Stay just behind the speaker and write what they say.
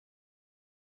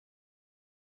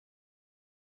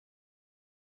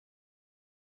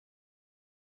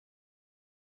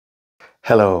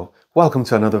Hello, welcome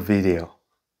to another video.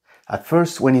 At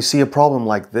first, when you see a problem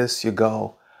like this, you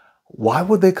go, why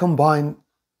would they combine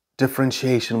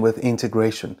differentiation with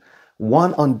integration?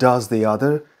 One undoes the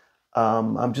other.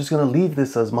 I'm just going to leave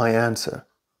this as my answer.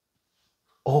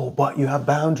 Oh, but you have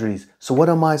boundaries. So what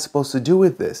am I supposed to do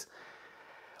with this?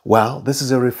 Well, this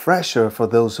is a refresher for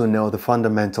those who know the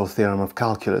fundamental theorem of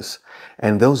calculus.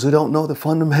 And those who don't know the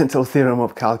fundamental theorem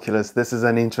of calculus, this is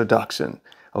an introduction.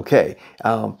 Okay,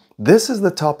 this is the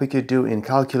topic you do in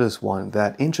Calculus 1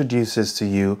 that introduces to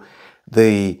you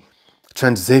the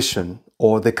transition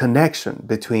or the connection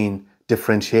between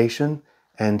differentiation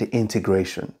and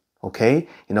integration. Okay,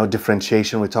 you know,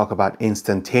 differentiation, we talk about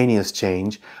instantaneous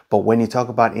change, but when you talk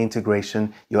about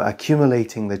integration, you're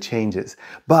accumulating the changes.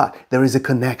 But there is a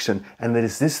connection, and there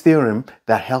is this theorem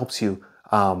that helps you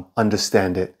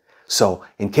understand it. So,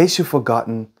 in case you've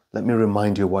forgotten, let me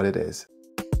remind you what it is.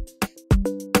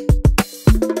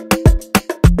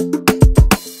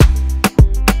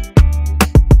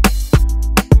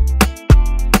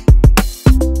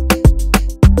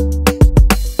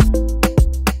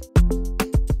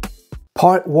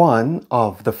 Part 1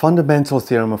 of the fundamental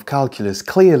theorem of calculus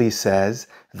clearly says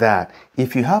that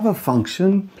if you have a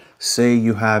function, say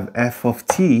you have f of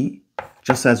t,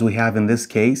 just as we have in this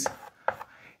case,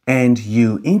 and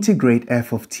you integrate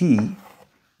f of t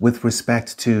with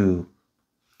respect to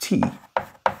t,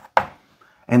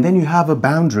 and then you have a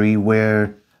boundary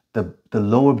where the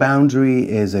lower boundary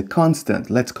is a constant,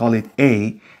 let's call it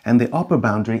a, and the upper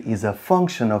boundary is a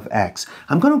function of x.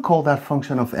 I'm going to call that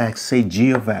function of x, say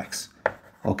g of x.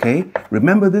 Okay,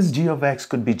 remember this g of x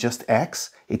could be just x,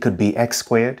 it could be x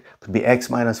squared, could be x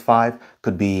minus 5,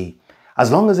 could be, as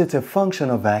long as it's a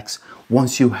function of x,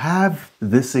 once you have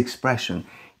this expression,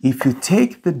 if you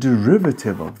take the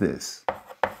derivative of this,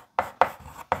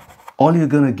 all you're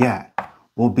going to get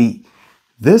will be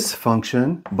this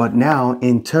function, but now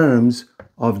in terms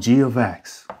of g of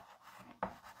x.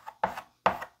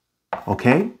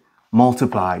 Okay,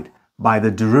 multiplied by the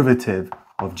derivative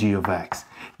of g of x.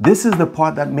 This is the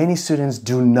part that many students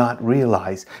do not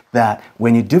realize, that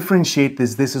when you differentiate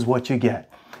this, this is what you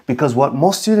get. Because what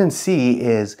most students see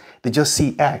is they just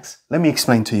see x. Let me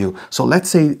explain to you. So let's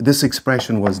say this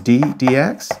expression was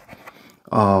dx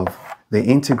of the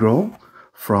integral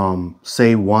from,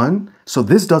 say, 1. So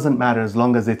this doesn't matter as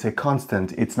long as it's a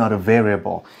constant. It's not a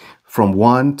variable. From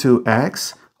 1 to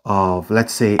x of,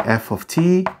 let's say, f of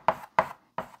t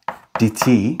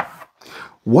dt.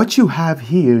 What you have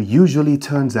here usually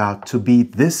turns out to be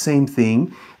this same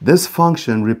thing. This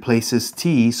function replaces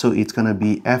t, so it's going to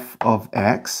be f of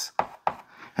x.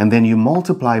 And then you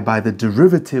multiply by the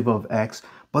derivative of x,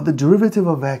 but the derivative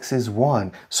of x is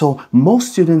 1. So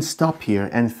most students stop here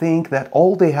and think that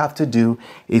all they have to do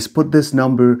is put this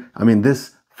number,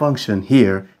 this function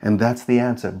here, and that's the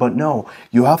answer. But no,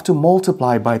 you have to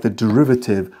multiply by the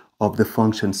derivative of the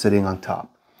function sitting on top.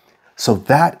 So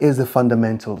that is the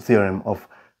fundamental theorem of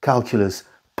calculus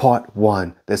part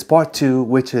 1. There's part 2,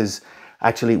 which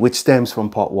stems from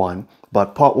part 1,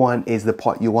 but part 1 is the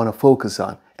part you want to focus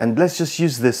on. And let's just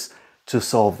use this to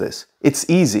solve this. It's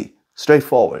easy,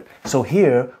 straightforward. So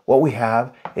here, what we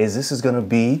have is this is going to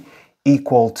be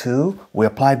equal to, we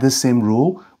applied this same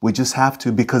rule, we just have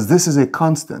to, because this is a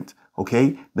constant,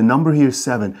 okay? The number here is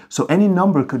 7, so any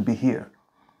number could be here.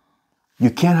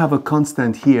 You can't have a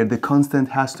constant here, the constant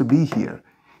has to be here.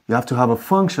 You have to have a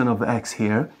function of x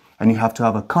here, and you have to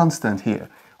have a constant here,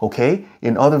 okay?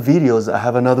 In other videos, I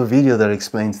have another video that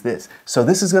explains this. So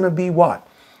this is going to be what?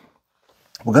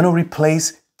 We're going to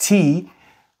replace t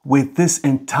with this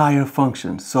entire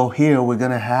function. So here we're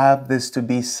going to have this to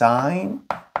be sine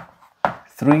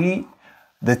 3.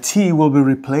 The t will be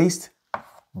replaced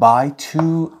by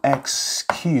 2x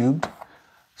cubed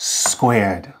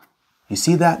squared. You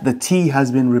see that? The t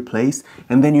has been replaced,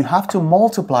 and then you have to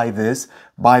multiply this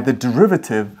by the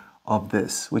derivative of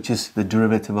this, which is the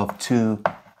derivative of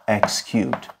 2x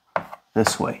cubed,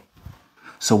 this way.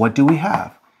 So what do we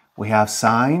have? We have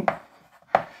sine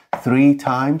 3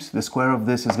 times the square of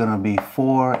this is going to be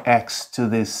 4x to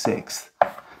the 6th,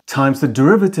 times the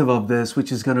derivative of this,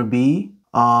 which is going to be,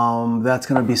 that's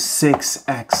going to be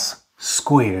 6x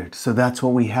squared. So that's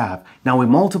what we have. Now we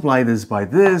multiply this by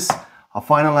this. Our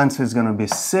final answer is going to be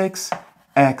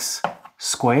 6x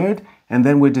squared. And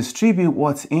then we distribute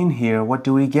what's in here. What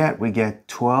do we get? We get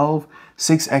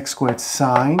 6x squared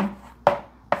sine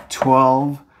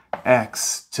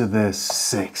 12x to the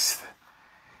 6th.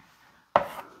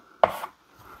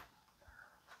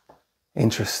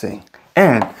 Interesting.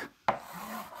 And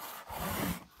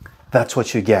that's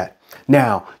what you get.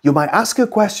 Now, you might ask a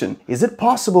question. Is it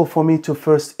possible for me to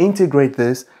first integrate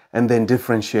this and then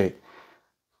differentiate?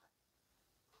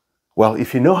 Well,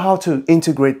 if you know how to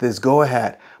integrate this, go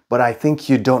ahead. But I think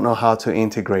you don't know how to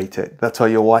integrate it. That's why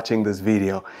you're watching this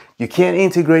video. You can't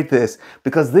integrate this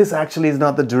because this actually is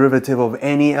not the derivative of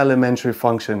any elementary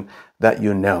function that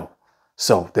you know.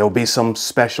 So there will be some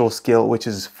special skill which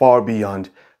is far beyond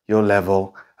your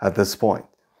level at this point.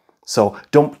 So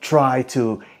don't try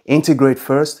to integrate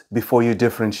first before you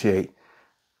differentiate.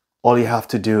 All you have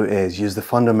to do is use the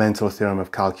fundamental theorem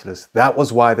of calculus. That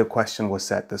was why the question was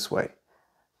set this way.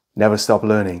 Never stop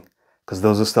learning, because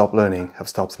those who stop learning have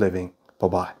stopped living.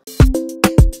 Bye-bye.